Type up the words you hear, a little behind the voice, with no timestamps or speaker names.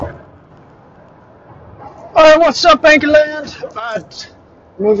All right, what's up, Anchorland?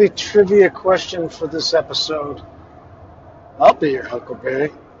 Movie trivia question for this episode. I'll be your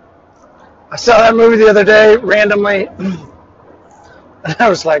Huckleberry. I saw that movie the other day randomly, and I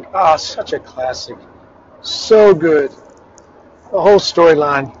was like, oh, such a classic. So good. The whole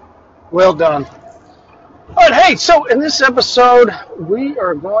storyline. Well done. All right, hey, so in this episode, we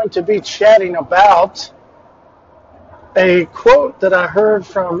are going to be chatting about a quote that I heard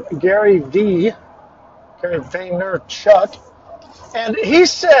from Gary Vaynerchuk. And he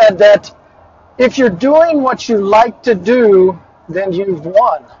said that if you're doing what you like to do, then you've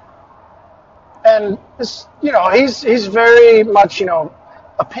won. And this, he's very much,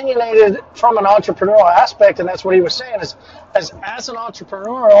 opinionated from an entrepreneurial aspect, and that's what he was saying is, as an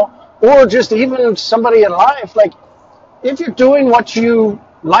entrepreneurial or just even somebody in life, like if you're doing what you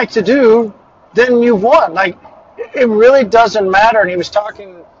like to do, then you've won. Like it really doesn't matter. And he was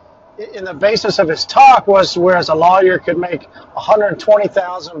talking in the basis of his talk was whereas a lawyer could make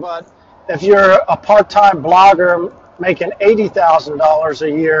 $120,000, but if you're a part-time blogger making $80,000 a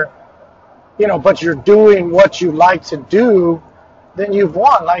year, but you're doing what you like to do, then you've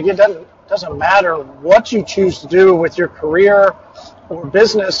won. Like it doesn't matter what you choose to do with your career or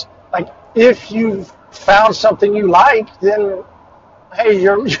business. Like if you've found something you like, then hey,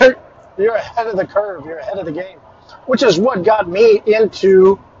 you're ahead of the curve. You're ahead of the game, which is what got me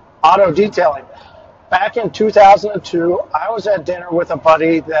into auto detailing. Back in 2002, I was at dinner with a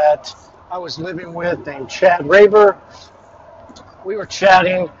buddy that I was living with named Chad Raber. We were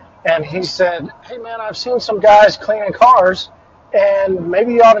chatting, and he said, hey, man, I've seen some guys cleaning cars, and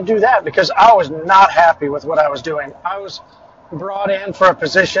maybe you ought to do that, because I was not happy with what I was doing. I was brought in for a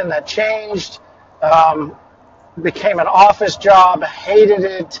position that changed, became an office job, hated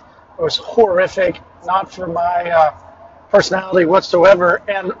it. It was horrific, not for my personality whatsoever.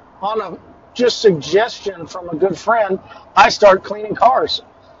 And on a just suggestion from a good friend, I started cleaning cars,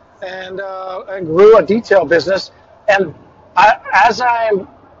 and I grew a detail business. And as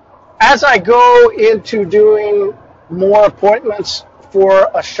I go into doing more appointments for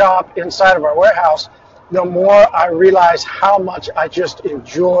a shop inside of our warehouse, the more I realize how much I just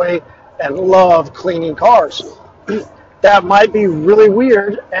enjoy and love cleaning cars. That might be really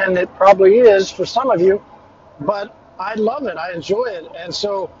weird, and it probably is for some of you, but I love it. I enjoy it. And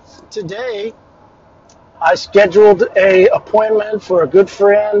so today I scheduled a appointment for a good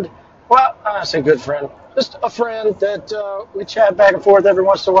friend. Well, I say good friend, just a friend that we chat back and forth every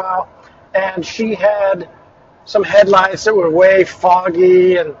once in a while. And she had some headlights that were way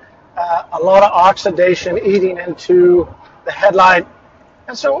foggy and a lot of oxidation eating into the headlight.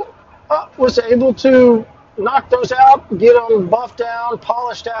 And so I was able to knock those out, get them buffed down,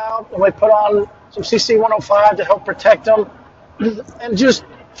 polished out, and we put on some CC 105 to help protect them. And just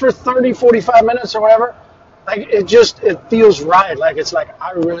for 30, 45 minutes or whatever, like it feels right. Like it's like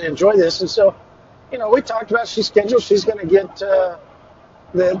I really enjoy this. And so, we talked about she's scheduled. She's going to get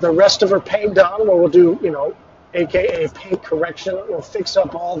the rest of her paint done. Where we'll do, AKA paint correction. We'll fix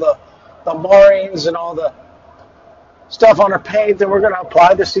up all the marrings and all the stuff on her paint. Then we're going to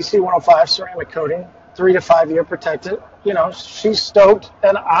apply the CC 105 ceramic coating, 3 to 5 year protectant. She's stoked,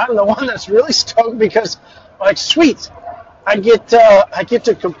 and I'm the one that's really stoked because, like, sweet. I get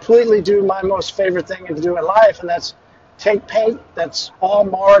to completely do my most favorite thing to do in life, and that's take paint that's all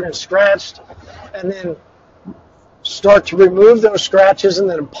marred and scratched, and then start to remove those scratches and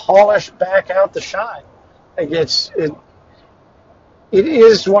then polish back out the shine. Like it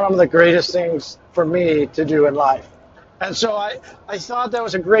is one of the greatest things for me to do in life. And so I thought that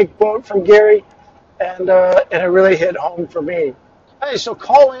was a great quote from Gary, and it really hit home for me. Hey, so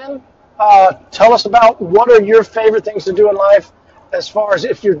call in. Tell us about what are your favorite things to do in life, as far as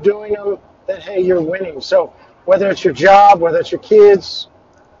if you're doing them, that, hey, you're winning. So whether it's your job, whether it's your kids,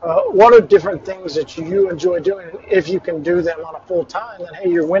 what are different things that you enjoy doing? And if you can do them on a full time, then, hey,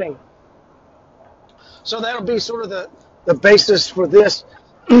 you're winning. So that'll be sort of the basis for this.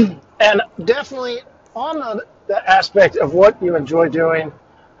 And definitely on the aspect of what you enjoy doing,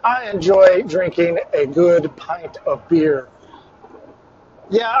 I enjoy drinking a good pint of beer.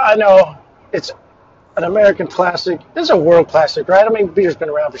 Yeah, I know it's an American classic. It's a world classic, right? I mean, beer's been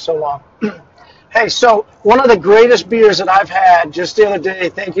around for so long. Hey, so one of the greatest beers that I've had just the other day,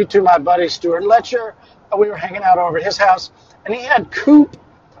 thank you to my buddy Stuart Letcher. We were hanging out over at his house, and he had Coop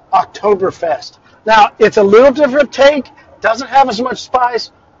Oktoberfest. Now, it's a little different take, doesn't have as much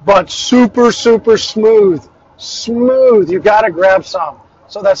spice, but super, super smooth. Smooth. You got to grab some.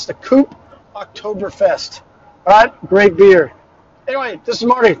 So that's the Coop Oktoberfest. All right, great beer. Anyway, this is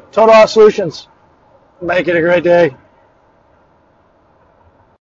Marty, Total Auto Solutions. Make it a great day.